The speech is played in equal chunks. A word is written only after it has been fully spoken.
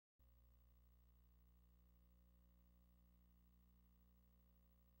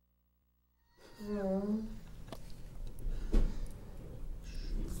Mm.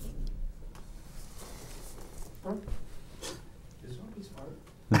 Huh? This one be smart.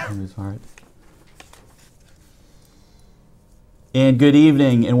 This one be smart. And good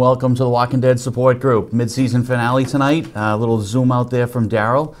evening, and welcome to the Walking Dead support group. Mid-season finale tonight. A little zoom out there from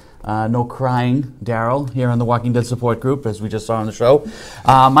Daryl. No crying Daryl here on the Walking Dead support group, as we just saw on the show.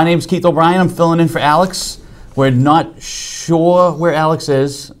 My name's Keith O'Brien. I'm filling in for Alex. We're not sure where Alex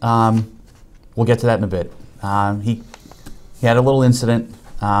is. We'll get to that in a bit. He had a little incident,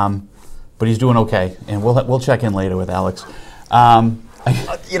 but he's doing okay, and we'll check in later with Alex.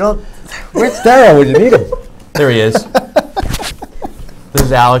 You know, where's Daryl when you need him? There he is. This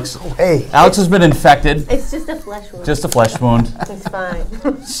is Alex. Hey. Alex has been infected. It's just a flesh wound. Just a flesh wound. He's fine.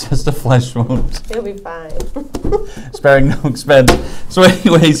 It's just a flesh wound. He'll be fine. Sparing no expense. So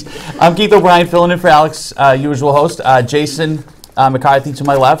anyways, I'm Keith O'Brien, filling in for Alex, usual host. Jason McCarthy to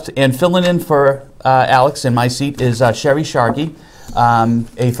my left. And filling in for Alex in my seat is Sheri Sharkey,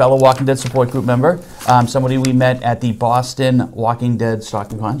 a fellow Walking Dead support group member, somebody we met at the Boston Walking Dead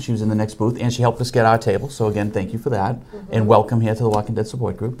Stalking Con. She was in the next booth, and she helped us get our table. So again, thank you for that, and welcome here to the Walking Dead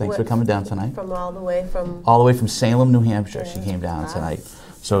support group. Thanks for coming down tonight. From all the way from... All the way from Salem, New Hampshire, she came down tonight.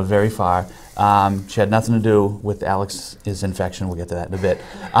 So very far. She had nothing to do with Alex's infection. We'll get to that in a bit.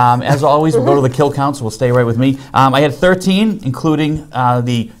 As always, we'll go to the kill count, so we'll stay right with me. I had 13, including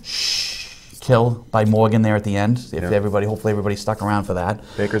the kill by Morgan there at the end. Hopefully everybody stuck around for that.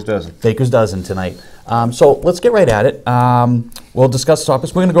 Baker's dozen. Baker's dozen tonight. So let's get right at it. We'll discuss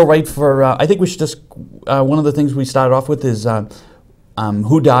topics. We're going to go right for, I think we should just, one of the things we started off with is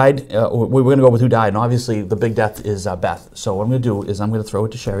who died. We're going to go with who died, and obviously the big death is Beth. So what I'm going to do is I'm going to throw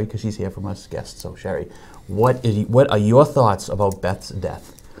it to Sheri, because she's here from us guest. So Sheri, what are your thoughts about Beth's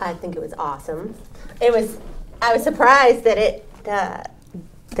death? I think it was awesome. I was surprised that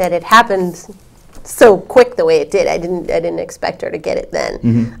it happened so quick the way it did. I didn't expect her to get it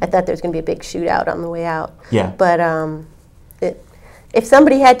then. I thought there was going to be a big shootout on the way out. Yeah. But if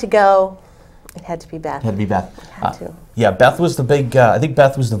somebody had to go, it had to be Beth. Had to be Beth. It had to. Yeah, Beth was the big. I think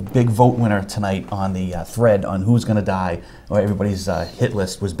Beth was the big vote winner tonight on the thread on who's going to die, or everybody's hit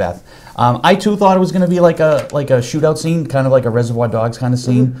list was Beth. I too thought it was going to be like a shootout scene, kind of like a Reservoir Dogs kind of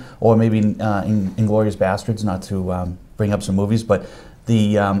scene, or maybe Inglourious Bastards, not to bring up some movies, but.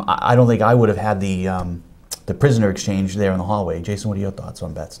 I don't think I would have had the prisoner exchange there in the hallway. Jason, what are your thoughts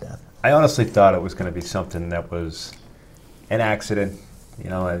on Beth's death? I honestly thought it was going to be something that was an accident. You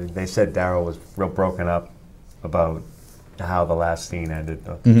know, they said Daryl was real broken up about how the last scene ended,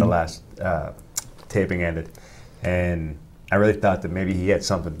 the last taping ended, and I really thought that maybe he had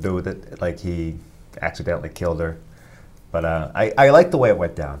something to do with it, like he accidentally killed her. But I liked the way it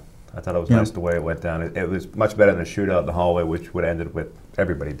went down. I thought it was nice the way it went down. It was much better than a shootout in the hallway, which would have ended with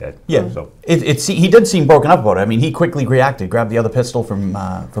everybody dead. Yeah, so he did seem broken up about it. I mean, he quickly reacted, grabbed the other pistol from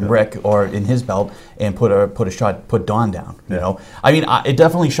Rick or in his belt, and put Dawn down. You know, I mean, it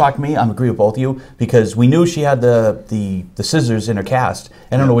definitely shocked me. I agree with both of you, because we knew she had the scissors in her cast.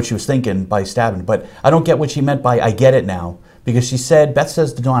 I don't know what she was thinking by stabbing, but I don't get what she meant by "I get it now," because she said, Beth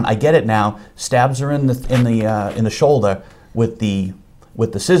says to Dawn, "I get it now," stabs her in the shoulder with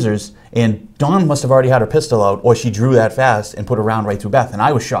the scissors, and Dawn must have already had her pistol out, or she drew that fast and put a round right through Beth. And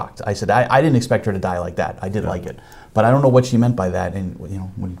I was shocked. I said, I didn't expect her to die like that. I did like it, but I don't know what she meant by that. And what do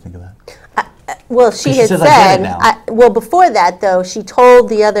you think of that? Well, she had said, well, before that though, she told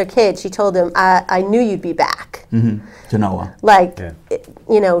the other kid, she told him, I knew you'd be back. To Noah. Like,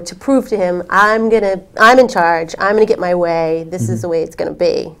 you know, to prove to him, I'm in charge. I'm gonna get my way. This is the way it's gonna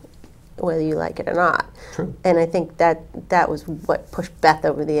be, whether you like it or not. True. And I think that was what pushed Beth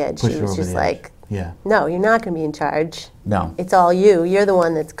over the edge. She was just like, no, you're not going to be in charge. No. It's all you. You're the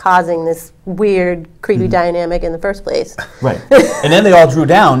one that's causing this weird, creepy dynamic in the first place. Right. And then they all drew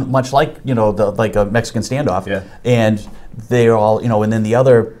down, much like, you know, like a Mexican standoff. Yeah. And they're all, you know, and then the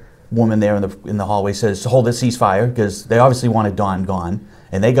other woman there in the hallway says, hold this ceasefire, because they obviously wanted Dawn gone.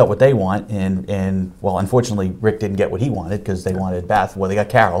 And they got what they want. And well, unfortunately, Rick didn't get what he wanted, because they wanted Beth. Well, they got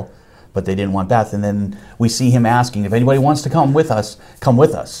Carol, but they didn't want Beth. And then we see him asking, if anybody wants to come with us, come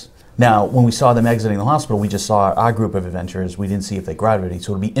with us. Now, when we saw them exiting the hospital, we just saw our group of adventurers. We didn't see if they graduated,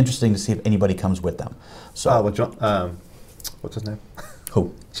 so it'll be interesting to see if anybody comes with them. So, what's his name?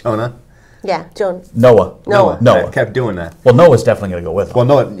 Who? Jonah? Yeah, Noah. I kept doing that. Well, Noah's definitely going to go with them.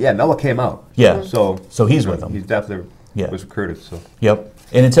 Well, Noah came out. Yeah. So he's with them. He's definitely was recruited. So. Yep.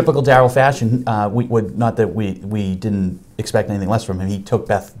 And in typical Daryl fashion, not that we didn't expect anything less from him. He took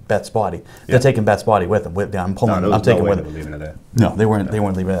Beth's body. They're taking Beth's body with him. I'm taking with him. Leaving it there. No, they weren't leaving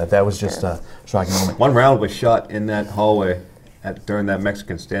it there. That was just a shocking moment. One round was shot in that hallway, during that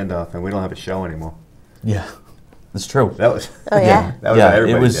Mexican standoff, and we don't have a show anymore. Yeah, that's true. That was. Oh yeah. That was how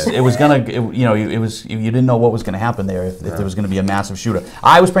everybody it was. did. It was gonna. It was. You didn't know what was gonna happen there if there was gonna be a massive shootout.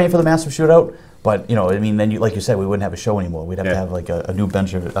 I was praying for the massive shootout, but I mean, then like you said, we wouldn't have a show anymore. We'd have to have like a new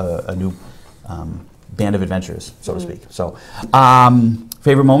bunch of a new band of adventurers, so to speak. So,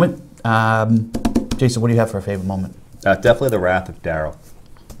 favorite moment, Jason. What do you have for a favorite moment? Definitely the wrath of Daryl.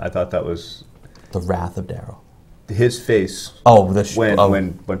 I thought that was The wrath of Daryl. his face. Oh,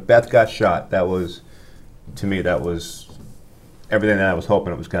 when Beth got shot. That was, to me, that was everything that I was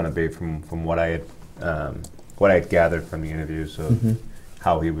hoping it was going to be from what I had gathered from the interviews of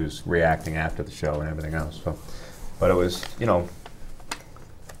how he was reacting after the show and everything else. So, but it was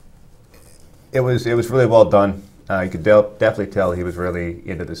it was really well done. You could definitely tell he was really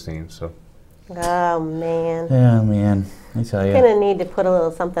into the scene. So. Oh man. Yeah, man. I tell you. Gonna need to put a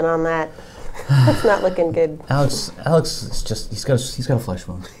little something on that. That's not looking good. Alex is just he's got a flesh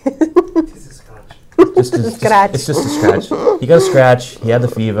wound. It's a scratch. Scratch. It's just a scratch. He got a scratch. He had the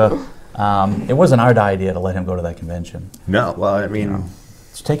fever. It wasn't our idea to let him go to that convention. No, well, I mean,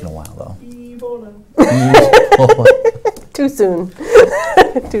 It's taken a while though. Too soon.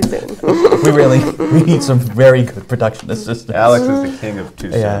 Too soon. we need some very good production assistants. Alex is the king of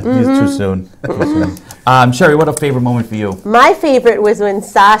too soon. Yeah, he's too soon. Sherry, what a favorite moment for you? My favorite was when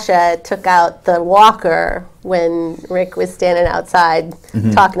Sasha took out the walker when Rick was standing outside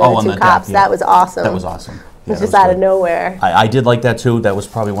talking to the two cops. Yeah. That was awesome. That was awesome. It was just out of nowhere. I did like that too. That was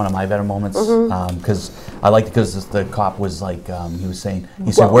probably one of my better moments because I liked it because the cop was like he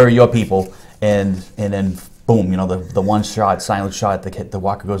said, "Where are your people?" And then boom, the one shot, silent shot, the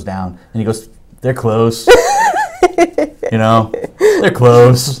walker goes down and he goes, "They're close." They're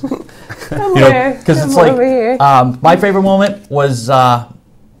close. Because it's like my favorite moment was.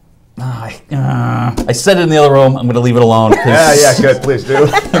 I said it in the other room. I'm going to leave it alone. Yeah, good. Please do.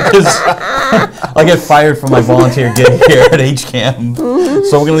 Because I get fired from my volunteer gig here at HCAM,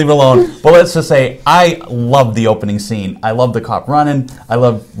 so we're going to leave it alone. But let's just say I love the opening scene. I love the cop running. I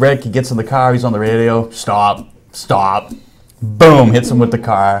love Rick. He gets in the car. He's on the radio. Stop. Boom. Hits him with the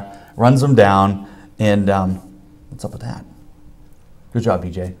car. Runs him down. And what's up with that? Good job,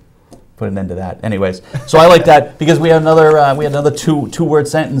 BJ. Put an end to that. Anyways, so I like that because we had another two-word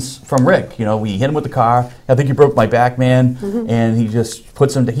sentence from Rick. We hit him with the car. I think you broke my back, man. And he just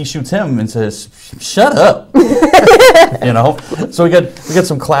he shoots him and says, "Shut up." So we got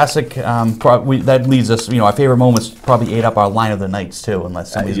some classic. That leads us. Our favorite moments probably ate up our line of the nights too.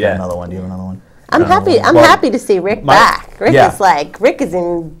 Unless somebody's got another one. Do you have another one? I'm happy to see Rick back. Rick is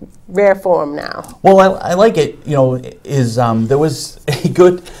in rare form now. Well, I like it. There was a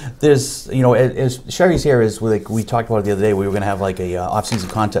good. There's as Sheri's here is like we talked about it the other day. We were going to have like a off-season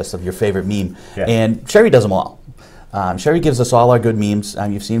contest of your favorite meme, and Sheri does them all. Sheri gives us all our good memes.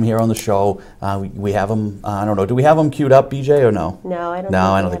 You've seen them here on the show. We have them. I don't know. Do we have them queued up, BJ, or no? No, I don't.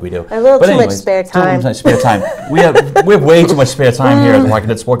 No, I don't think we do. A little too much spare time. We have way too much spare time here at the Walking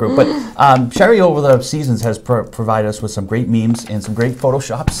Dead Sport Group. But Sheri over the seasons has provided us with some great memes and some great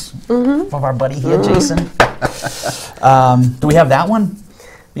photoshops of our buddy here, Jason. Do we have that one?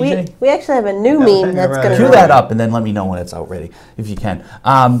 BJ? We actually have a new meme that's going to cue that up and then let me know when it's out ready, if you can.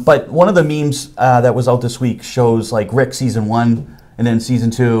 But one of the memes that was out this week shows like Rick season 1 and then season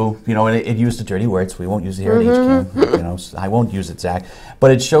 2, and it used the dirty words. We won't use it here at HCAM. I won't use it, Zach.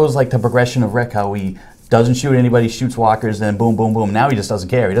 But it shows like the progression of Rick, how he doesn't shoot anybody, shoots walkers, then boom, boom, boom. Now he just doesn't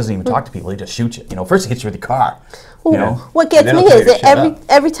care. He doesn't even talk to people. He just shoots it. First he hits you with the car. What gets me is that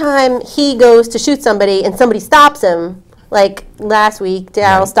every time he goes to shoot somebody and somebody stops him, like last week,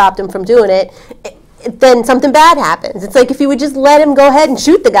 Daryl stopped him from doing it. Then something bad happens. It's like if you would just let him go ahead and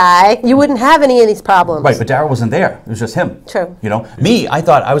shoot the guy, you wouldn't have any of these problems. Right, but Daryl wasn't there. It was just him. True. Me, I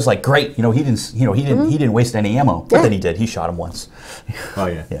thought I was like, great. He didn't waste any ammo. But then he did. He shot him once. Oh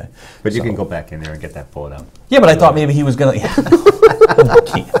yeah. But you can go back in there and get that bullet out. Yeah, but I thought maybe he was gonna. Yeah. I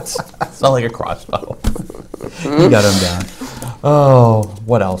can't. It's not like a crossbow. He got him down. Oh,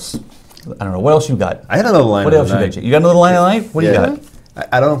 what else? I don't know. What else you got? I had another line. What else you got? You got another line of the night? What do you got?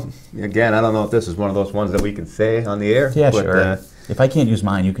 I don't know if this is one of those ones that we can say on the air. Yeah, sure. If I can't use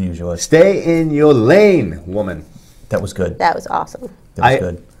mine, you can use yours. Stay in your lane, woman. That was good. That was awesome. That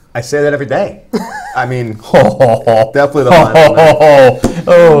was good. I say that every day. I mean, definitely the line.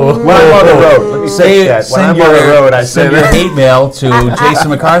 When I'm on the road, let me say that. When I'm on the road, I send your hate mail to Jason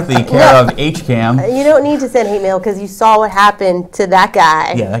McCarthy, care of HCAM. You don't need to send hate mail because you saw what happened to that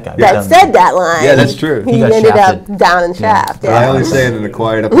guy. Yeah, that guy. That said that line. Yeah, that's true. He ended up down in shaft. I only say it in the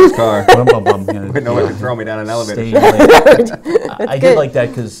quiet up in his car. No one can throw me down an elevator. I did like that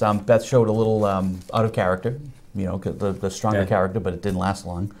because Beth showed a little out of character. the stronger character, but it didn't last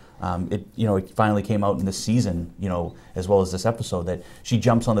long. It finally came out in this season, as well as this episode, that she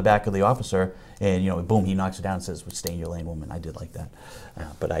jumps on the back of the officer and, boom, he knocks her down and says, "Stay in your lane, woman." I did like that.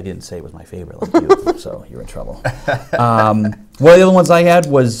 But I didn't say it was my favorite like you, so you're in trouble. One of the other ones I had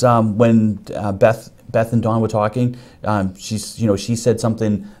was when Beth and Dawn were talking. She said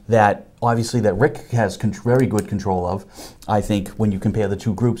something that obviously that Rick has very good control of. I think when you compare the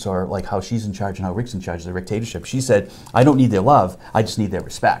two groups, or like how she's in charge and how Rick's in charge of the dictatorship, she said, "I don't need their love, I just need their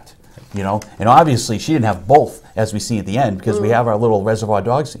respect." And obviously she didn't have both, as we see at the end, because we have our little Reservoir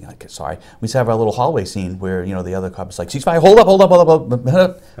Dogs scene. We have our little hallway scene where the other cop is like, "Ceasefire, hold up.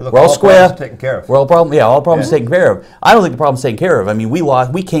 We're all square. Taken care of. We're all problems taken care of." I don't think the problem's taken care of. I mean,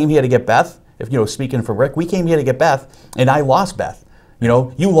 we came here to get Beth. Speaking for Rick, we came here to get Beth, and I lost Beth.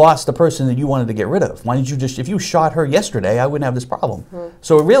 You lost the person that you wanted to get rid of. Why didn't you if you shot her yesterday, I wouldn't have this problem.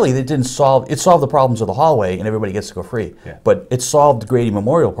 So it solved the problems of the hallway and everybody gets to go free. Yeah. But it solved the Grady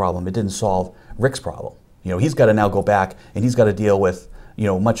Memorial problem. It didn't solve Rick's problem. He's got to now go back and he's got to deal with,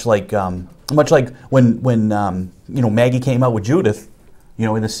 much like when Maggie came out with Judith,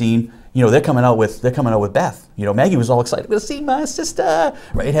 in the scene, they're coming out with Beth. Maggie was all excited to see my sister.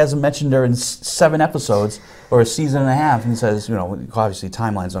 Right? It hasn't mentioned her in 7 episodes or a season and a half, and says, obviously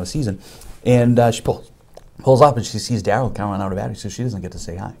timeline's on a season, and she pulls up and she sees Daryl coming out of battery, so she doesn't get to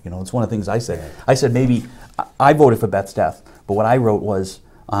say hi. It's one of the things I said. I said maybe I voted for Beth's death, but what I wrote was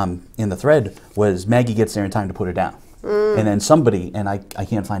in the thread was Maggie gets there in time to put her down. And then somebody, and I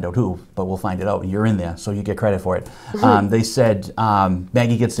can't find out who, but we'll find it out, and you're in there, so you get credit for it. They said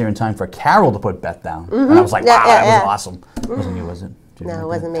Maggie gets there in time for Carol to put Beth down. And I was like, wow, that was awesome. Wasn't you, was it? No, it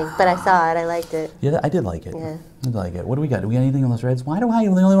wasn't me, but I saw it. I liked it. Yeah, I did like it. Yeah. I did like it. What do we got? Do we got anything on the threads? Why do I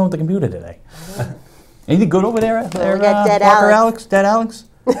am the only one with the computer today? Anything good over there? We got Dead Walker Alex. Dead Alex?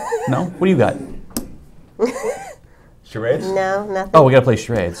 No? What do you got? Charades? No, nothing. Oh, we got to play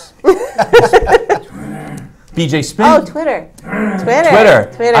charades. BJ, spin. Oh, Twitter.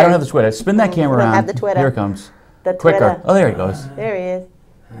 Twitter. I don't have the Twitter. Spin that camera around. I have the Twitter. Here it comes. The Quicker. Twitter. Oh, there he goes. There he is.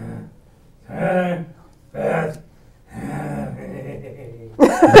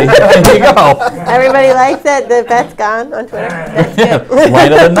 There you go. Everybody likes it. The Beth's gone on Twitter. That's good.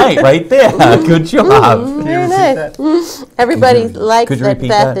 Light of the night right there. Good job. Very nice. Everybody likes that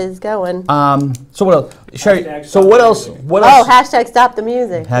Beth is going. So what else? Sherry, so what else? Oh, hashtag stop the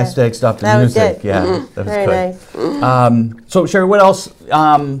music. Hashtag stop the that music. Was good. Yeah, that was very good. Nice. So Sherry, what else?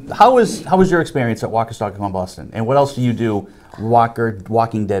 How was your experience at Walker Stalker Con Boston? And what else do you do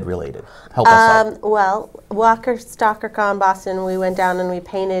Walking Dead related? Help us out. Well, Walker Stalker Con Boston, we went down and we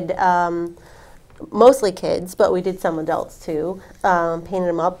painted mostly kids, but we did some adults too. Painted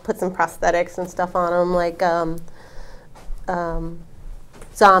them up, put some prosthetics and stuff on them, like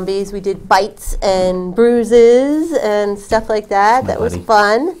zombies. We did bites and bruises and stuff like that. That was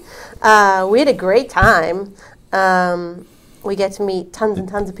fun. We had a great time. We get to meet tons and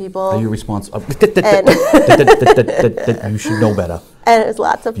tons of people. Are you responsible? You should know better. And it was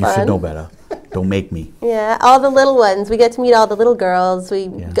lots of fun. You should know better. Don't make me. Yeah, all the little ones. We get to meet all the little girls. We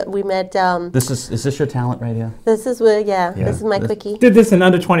met. Is this your talent right here? This is This is my quickie. Did this in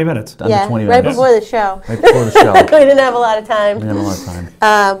under 20 minutes. Under 20 minutes. Right before the show. Right before the show. We didn't have a lot of time.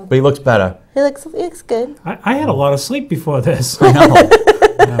 But he looks better. He looks good. I had a lot of sleep before this. I know.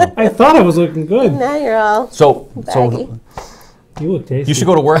 I thought I was looking good. Now you're all baggy. You look tasty. You should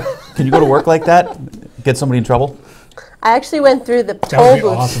go to work. Can you go to work like that? Get somebody in trouble? I actually went through the toll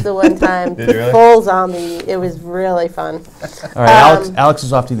booths the one time. Did you really? Full zombie. It was really fun. All right, Alex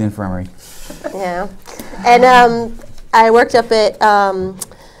is off to the infirmary. Yeah. And I worked up at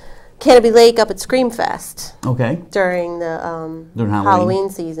Canopy Lake up at Screamfest. Okay. During the Halloween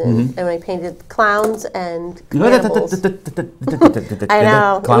season. And I painted clowns and cannibals. I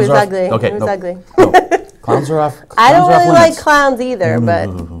know. It was ugly. Okay, it was ugly. No. Clowns are off. I don't really like clowns either, but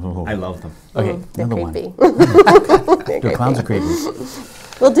I love them. Okay, they're creepy. They're clowns are creepy.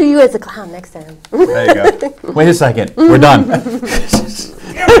 We'll do you as a clown next time. There you go. Wait a second. We're done. Damn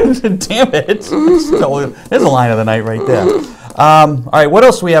it. There's a line of the night right there. All right, what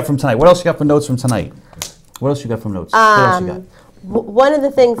else do we have from tonight? What else you got for notes from tonight? What else you got from notes? What else you got? One of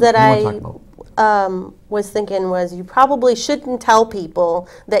the things that I was thinking was you probably shouldn't tell people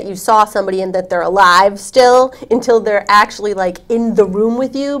that you saw somebody and that they're alive still until they're actually like in the room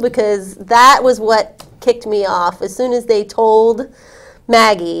with you, because that was what kicked me off. As soon as they told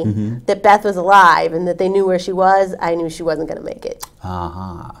Maggie that Beth was alive and that they knew where she was, I knew she wasn't going to make it.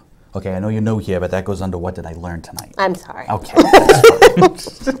 Okay, I know you know here, but that goes under what did I learn tonight? I'm sorry. Okay.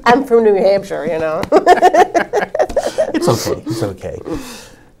 I'm from New Hampshire, you know. It's okay. It's okay.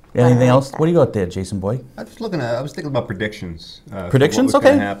 Anything I like else? that. What do you got there, Jason Boy? I was thinking about predictions. For Predictions? what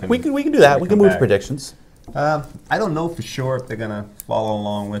was gonna Okay. happen We can do that. when We can come move to back. predictions. I don't know for sure if they're gonna follow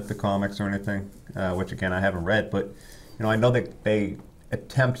along with the comics or anything, which again I haven't read, but I know that they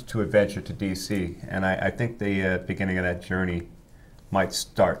attempt to adventure to DC, and I think the beginning of that journey might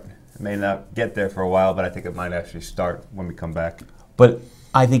start. It may not get there for a while, but I think it might actually start when we come back. But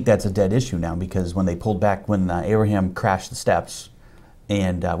I think that's a dead issue now because when they pulled back, when Abraham crashed the steps,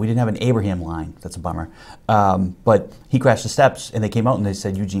 and we didn't have an Abraham line. That's a bummer. But he crashed the steps, and they came out and they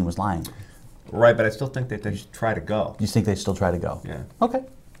said Eugene was lying. Right, but I still think that they should try to go. You think they still try to go? Yeah. Okay.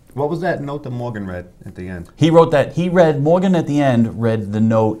 What was that note that Morgan read at the end? He wrote that. Morgan at the end read the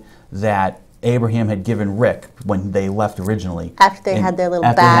note that Abraham had given Rick when they left originally. After they And had their little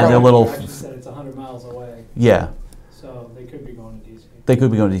after they had battle. their little, Actually said it's 100 miles away, yeah, so they could be going to DC. they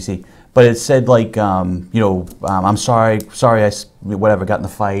could be going to DC. But it said like, I'm sorry, whatever, got in the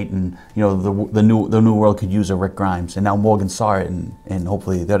fight, and the new world could use a Rick Grimes, and now Morgan saw it, and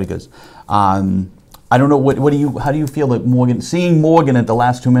hopefully there it goes. I don't know how do you feel that seeing Morgan at the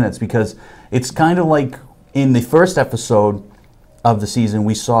last 2 minutes, because it's kind of like in the first episode of the season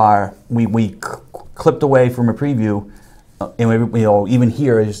we clipped away from a preview. And even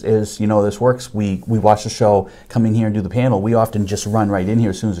here as this works, we watch the show, come in here and do the panel. We often just run right in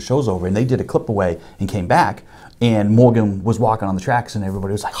here as soon as the show's over. And they did a clip away and came back, and Morgan was walking on the tracks, and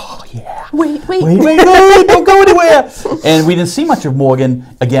everybody was like, "Oh yeah, Wait. no, don't go anywhere." And we didn't see much of Morgan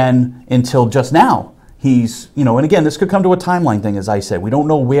again until just now. He's, and again, this could come to a timeline thing, as I said. We don't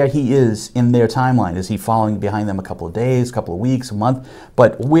know where he is in their timeline. Is he following behind them a couple of days, a couple of weeks, a month?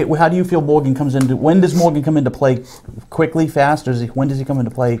 But how do you feel Morgan comes into, when does Morgan come into play? Quickly, fast, or when does he come into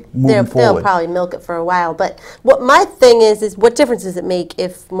play moving forward? They'll probably milk it for a while. But what my thing is what difference does it make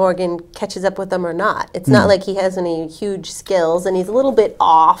if Morgan catches up with them or not? It's not like he has any huge skills, and he's a little bit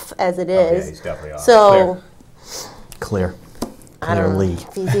off as it is. Yeah, he's definitely off. So, Clear. I don't know Clearly.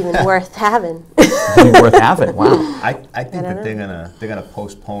 if he's even worth having. Worth having. Wow. I think don't that they're gonna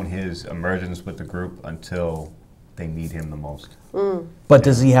postpone his emergence with the group until they need him the most. But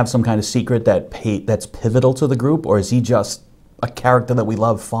does he have some kind of secret that's pivotal to the group, or is he just a character that we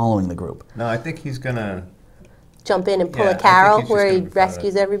love following the group? No, I think he's gonna. Jump in and pull Yeah, I a think Carol he's just where he gonna be part of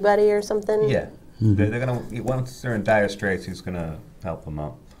rescues everybody or something. Yeah, they're gonna. Once they're in dire straits, he's gonna help them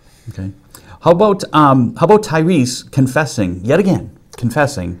out. Okay. How about Tyrese confessing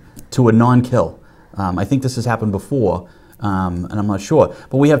to a non-kill? I think this has happened before, and I'm not sure.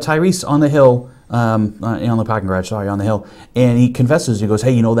 But we have Tyrese on the hill, on the parking garage. Sorry, on the hill, and he confesses. He goes,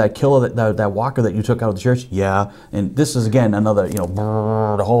 "Hey, that killer, that walker that you took out of the church? Yeah." And this is again another,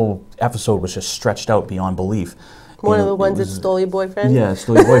 the whole episode was just stretched out beyond belief. One of the ones that stole your boyfriend? Yeah,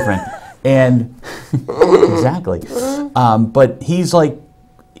 stole your boyfriend. And exactly. But he's like,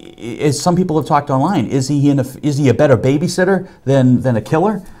 as some people have talked online, is he a better babysitter than a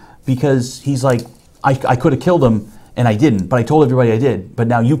killer? Because he's like, I could have killed him and I didn't, but I told everybody I did, but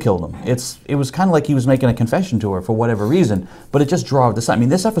now you killed him. It was kind of like he was making a confession to her for whatever reason, but it just drove this. I mean,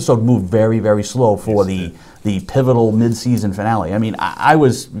 this episode moved very, very slow for the pivotal mid-season finale. I mean,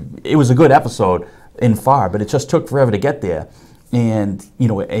 it was a good episode in far, but it just took forever to get there. And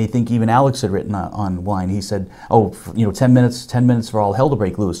I think even Alex had written online. He said, 10 minutes for all hell to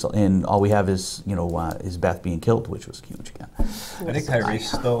break loose, and all we have is Beth being killed, which was huge again. I think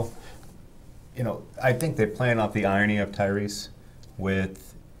Tyrese, though, I think they're playing off the irony of Tyrese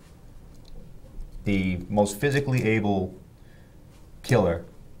with the most physically able killer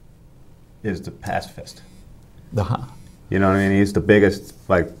is the pacifist. You know what I mean? He's the biggest,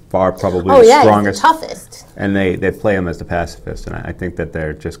 by far, probably the strongest. He's the toughest. And they play him as the pacifist, and I think that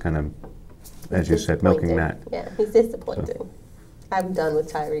they're just kind of, as you said, milking that. Yeah, he's disappointing. So. I'm done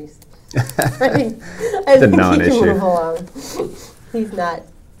with Tyrese. I think a he non-issue. can move along. He's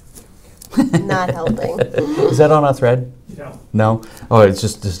not helping. Is that on our thread? No? Oh, it's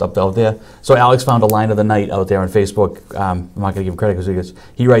just up out there. So Alex found a line of the night out there on Facebook. I'm not going to give him credit because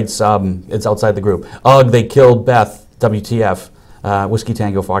he writes, it's outside the group. Ugh, they killed Beth. WTF. Whiskey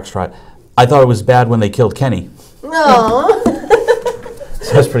Tango Foxtrot. I thought it was bad when they killed Kenny. No.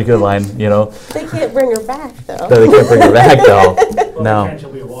 So that's a pretty good line, They can't bring her back, though. They can't bring her back, though. Well, No. they can't,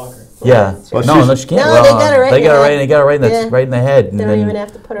 she'll be a walker. Yeah. Well, No, she can't. No, Well, they got her right They in got the her right. head. They got her right in Yeah. right in the head. They don't even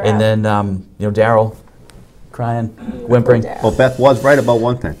have to put her And out. then, Daryl, crying, whimpering. Daryl. Well, Beth was right about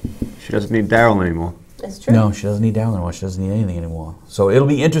one thing. She doesn't need Daryl anymore. That's true. No, she doesn't need Daryl anymore. She doesn't need anything anymore. So it'll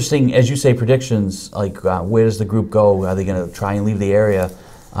be interesting, as you say, predictions, like where does the group go? Are they going to try and leave the area?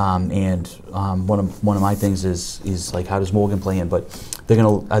 And one of my things is like, how does Morgan play in? But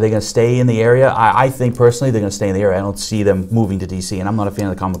Are they gonna stay in the area? I think personally they're gonna stay in the area. I don't see them moving to DC, and I'm not a fan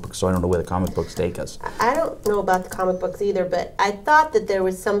of the comic books, so I don't know where the comic books take us. I don't know about the comic books either, but I thought that there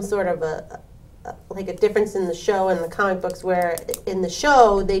was some sort of like a difference in the show and the comic books, where in the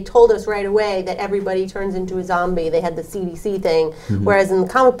show they told us right away that everybody turns into a zombie. They had the CDC thing, whereas in the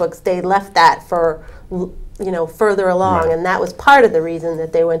comic books they left that for further along, and that was part of the reason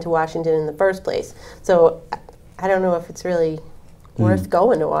that they went to Washington in the first place. So I don't know if it's really worth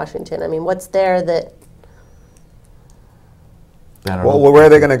going to Washington. I mean, what's there that? Well, where are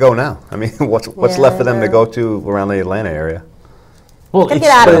they going to go now? I mean, what's left for them to go to around the Atlanta area? Well, get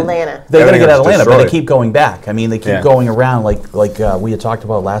out of Atlanta. They're going to get out of Atlanta, but they keep going back. I mean, they keep going around like we had talked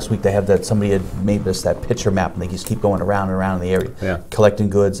about last week. They have that, somebody had made us that picture map, and they just keep going around and around in the area, collecting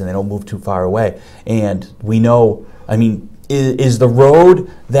goods, and they don't move too far away. And we know, I mean, is the road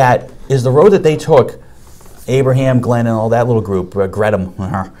that they took, Abraham, Glenn, and all that little group, Gretum,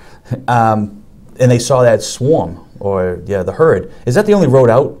 and they saw that swarm, or the herd, is that the only road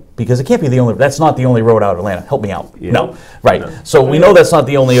out? Because it can't be the only, that's not the only road out of Atlanta. Help me out. Yeah. No. Right. No. So we know that's not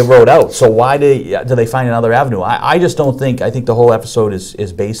the only road out. So why do they find another avenue? I just don't think, I think the whole episode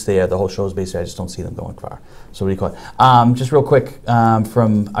is based there, the whole show is based there. I just don't see them going far. So what do you call it? Just real quick,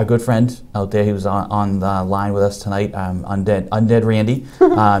 from our good friend out there, he was on the line with us tonight, Undead Randy.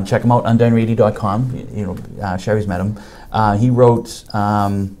 Check him out, undeadrandy.com. Sheri's met him. He wrote,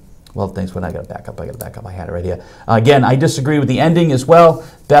 well, thanks, but I got to back up. I had it right here. Again, I disagree with the ending as well.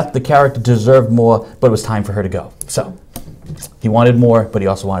 Beth, the character, deserved more, but it was time for her to go. So he wanted more, but he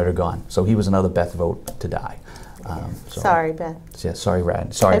also wanted her gone. So he was another Beth vote to die. Sorry, Beth. Yeah, sorry,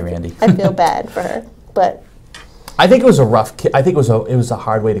 Randy. I feel bad for her, but I think it was a rough. I think it was a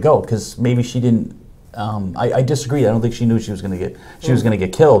hard way to go, because maybe she didn't. I disagree. I don't think she knew she was going to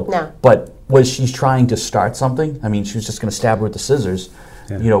get killed. No. But was she trying to start something? I mean, she was just going to stab her with the scissors.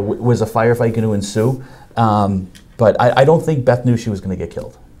 Yeah. Was a firefight going to ensue? But I don't think Beth knew she was going to get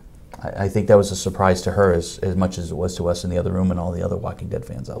killed. I think that was a surprise to her as much as it was to us in the other room and all the other Walking Dead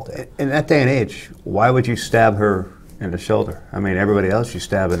fans out there. In that day and age, why would you stab her in the shoulder? I mean, everybody else you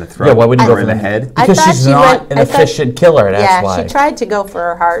stab in the throat. Yeah, why wouldn't you go in the head? Because she's not an efficient killer. That's why. Yeah, she tried to go for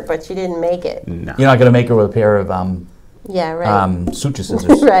her heart, but she didn't make it. No. You're not going to make her with a pair of suture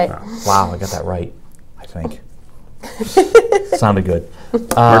scissors. Right. Wow, I got that right, I think. Sounded good.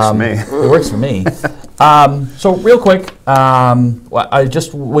 Works for me. It works for me. So real quick,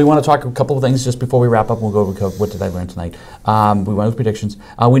 we want to talk a couple of things just before we wrap up. We'll go over what did I learn tonight. We went with predictions.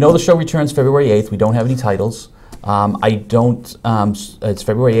 We know the show returns February 8th. We don't have any titles. It's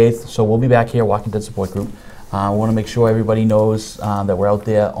February 8th, so we'll be back here, Walking Dead Support Group. We want to make sure everybody knows that we're out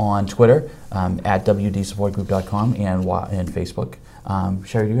there on Twitter, at wdsupportgroup.com, and Facebook.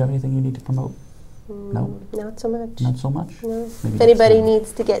 Sheri, do you have anything you need to promote? No? Not so much. Not so much? No. If anybody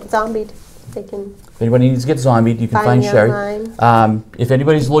needs to get zombied, they can. If anybody needs to get zombied, you can find Sheri. If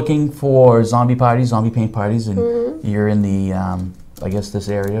anybody's looking for zombie parties, zombie paint parties, and you're in the, I guess, this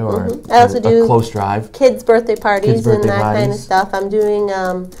area or I also do close drive. Kids' birthday parties and that kind of stuff. I'm doing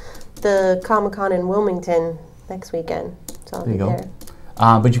the Comic-Con in Wilmington next weekend. So I'll be there.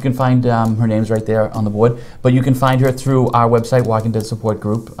 But you can find her name's right there on the board. But you can find her through our website, Walking Dead Support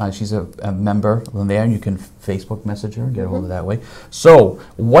Group. She's a member on there, and you can Facebook message her and get a hold of that way. So,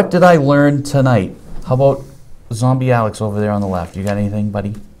 what did I learn tonight? How about Zombie Alex over there on the left? You got anything,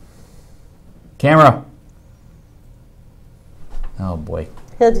 buddy? Camera. Oh boy.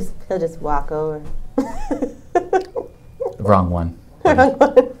 He'll just walk over. Wrong one. Wrong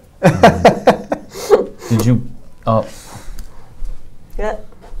one. Did you? Oh. Yep.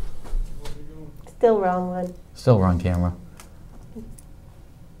 Still wrong one. Still wrong camera.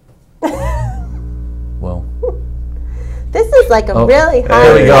 Whoa. This is like a really hard.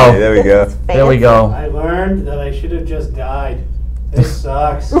 There we go. There we go. There we go. I learned that I should have just died. This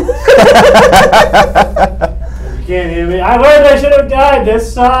sucks. You can't hear me. I learned I should have died.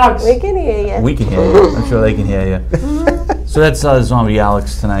 This sucks. We can hear you. We can hear you. I'm sure they can hear you. So that's Zombie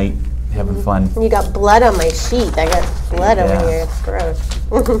Alex tonight. Having fun. You got blood on my sheet. I got blood over here. It's gross.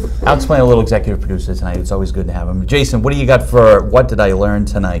 Alex playing a little executive producer tonight. It's always good to have him. Jason, what do you got for what did I learn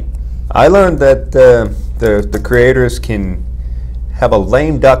tonight? I learned that the creators can have a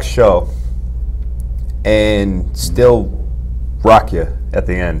lame duck show and still rock you at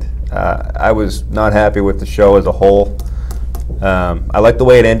the end. I was not happy with the show as a whole. I liked the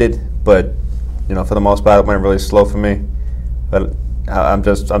way it ended, but for the most part, it went really slow for me. But I'm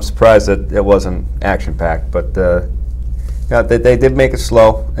surprised that it wasn't action packed. But they did make it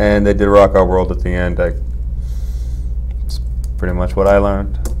slow, and they did rock our world at the end. It's pretty much what I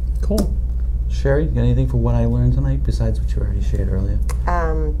learned. Cool. Sherry, got anything for what I learned tonight besides what you already shared earlier?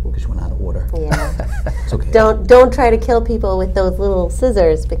 Because you went out of order. Yeah. It's okay. Don't try to kill people with those little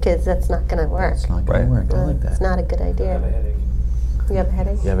scissors because that's not going to work. It's not going to work. I like that. It's not a good I have a idea. headache. You have a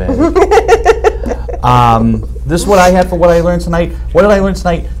headache? You have a headache. This is what I had for what I learned tonight. What did I learn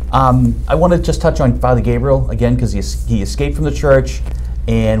tonight? I want to just touch on Father Gabriel again because he escaped from the church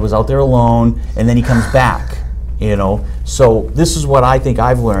and was out there alone, and then he comes back. You know, so this is what I think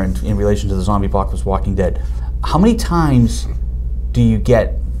I've learned in relation to the zombie apocalypse, Walking Dead. How many times do you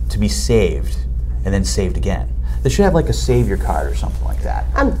get to be saved and then saved again? They should have like a savior card or something like that.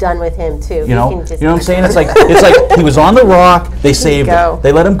 I'm done with him too. You know what I'm saying? It's like he was on the rock. They saved him.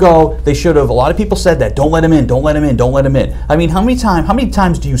 They let him go. They should have. A lot of people said that. Don't let him in. Don't let him in. Don't let him in. I mean, how many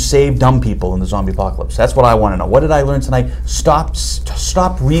times do you save dumb people in the zombie apocalypse? That's what I want to know. What did I learn tonight? Stop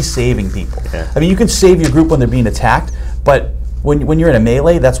re-saving people. Yeah. I mean, you can save your group when they're being attacked, but when you're in a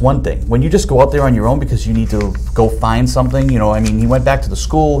melee, that's one thing. When you just go out there on your own because you need to go find something, you know, I mean, he went back to the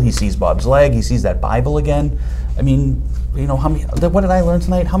school. He sees Bob's leg. He sees that Bible again. I mean, you know, what did I learn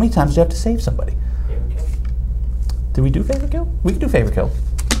tonight? How many times do you have to save somebody? Favorite kill? Did we do favorite kill? We can do favorite kill.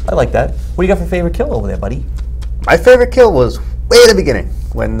 I like that. What do you got for favorite kill over there, buddy? My favorite kill was way at the beginning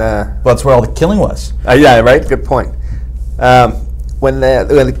when. Well, that's where all the killing was. Yeah, right. Good point. When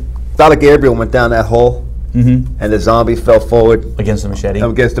Father Gabriel went down that hole, and the zombie fell forward Against the machete.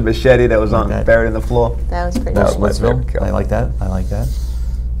 against the machete that was Okay. buried in the floor. That was pretty That cool. was my favorite kill. I like that. I like that.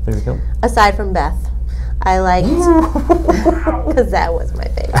 Favorite kill? Aside from Beth, I liked, because that was my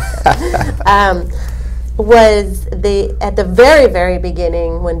favorite, was at the very, very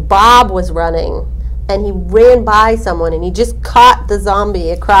beginning when Bob was running and he ran by someone and he just caught the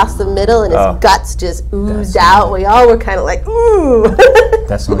zombie across the middle and his guts just oozed out. We all were kind of like, ooh.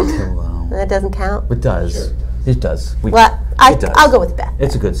 That's not a kill, though. That doesn't count? It does. It does. Well, It does. I'll go with Beth.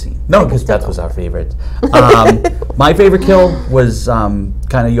 It's a good scene. No, because Beth was our favorite. My favorite kill was kind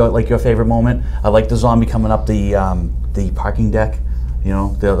of your favorite moment. I like the zombie coming up the parking deck. You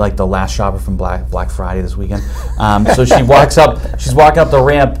know, like the last shopper from Black Friday this weekend. So she walks up. She's walking up the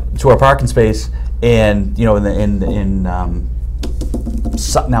ramp to her parking space, and you know,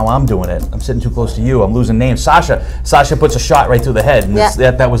 now I'm doing it. I'm sitting too close to you. I'm losing names. Sasha puts a shot right through the head, and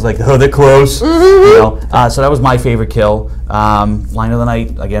that was like, oh, they're close. You know, so that was my favorite kill. Line of the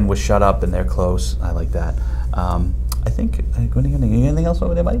night again was shut up, and they're close. I like that. I think. Anything else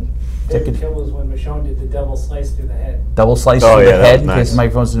over there, buddy? Favorite kill was when Michonne did the double slice through the head. Double slice through the head. In case the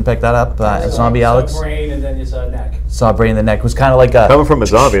microphones didn't pick that up. Zombie Alex. Saw brain and then you saw neck. Saw brain in the neck. It was kind of like a. Coming from a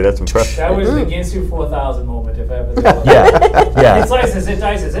zombie, that's impressive. That was the Ginsu 4000 moment, if ever there was. Yeah. It slices, it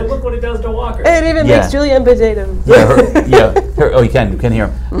dices, and look what it does to Walker. It even makes Julianne potato. Oh, you can hear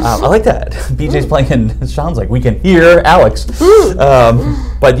him. I like that. BJ's playing. It sounds like we can hear Alex.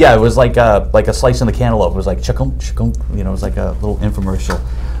 But yeah, it was like a slice in the cantaloupe. It was like chickle. You know, it was like a little infomercial.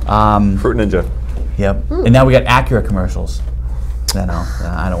 Fruit Ninja. Yep. And now we got Acura commercials. I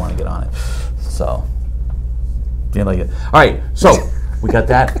don't want to get on it. So, didn't like it. All right, so we got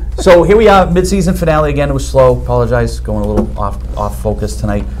that. So here we are, mid-season finale again. It was slow. Apologize, going a little off focus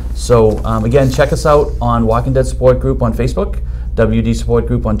tonight. So again, check us out on Walking Dead Support Group on Facebook, WD Support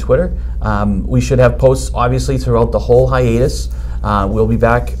Group on Twitter. We should have posts obviously throughout the whole hiatus. We'll be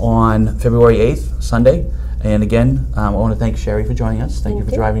back on February 8th, Sunday. And again, I want to thank Sheri for joining us. Thank you for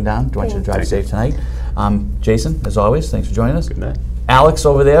driving down. I want you to drive safe tonight. Jason, as always, thanks for joining us. Good night. Alex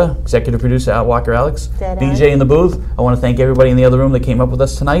over there, executive producer Al Walker Alex. BJ in the booth. I want to thank everybody in the other room that came up with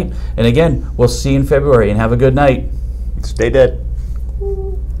us tonight. And again, we'll see you in February and have a good night. Stay dead.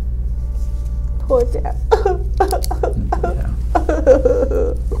 Poor Dad.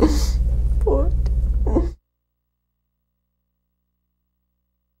 Yeah.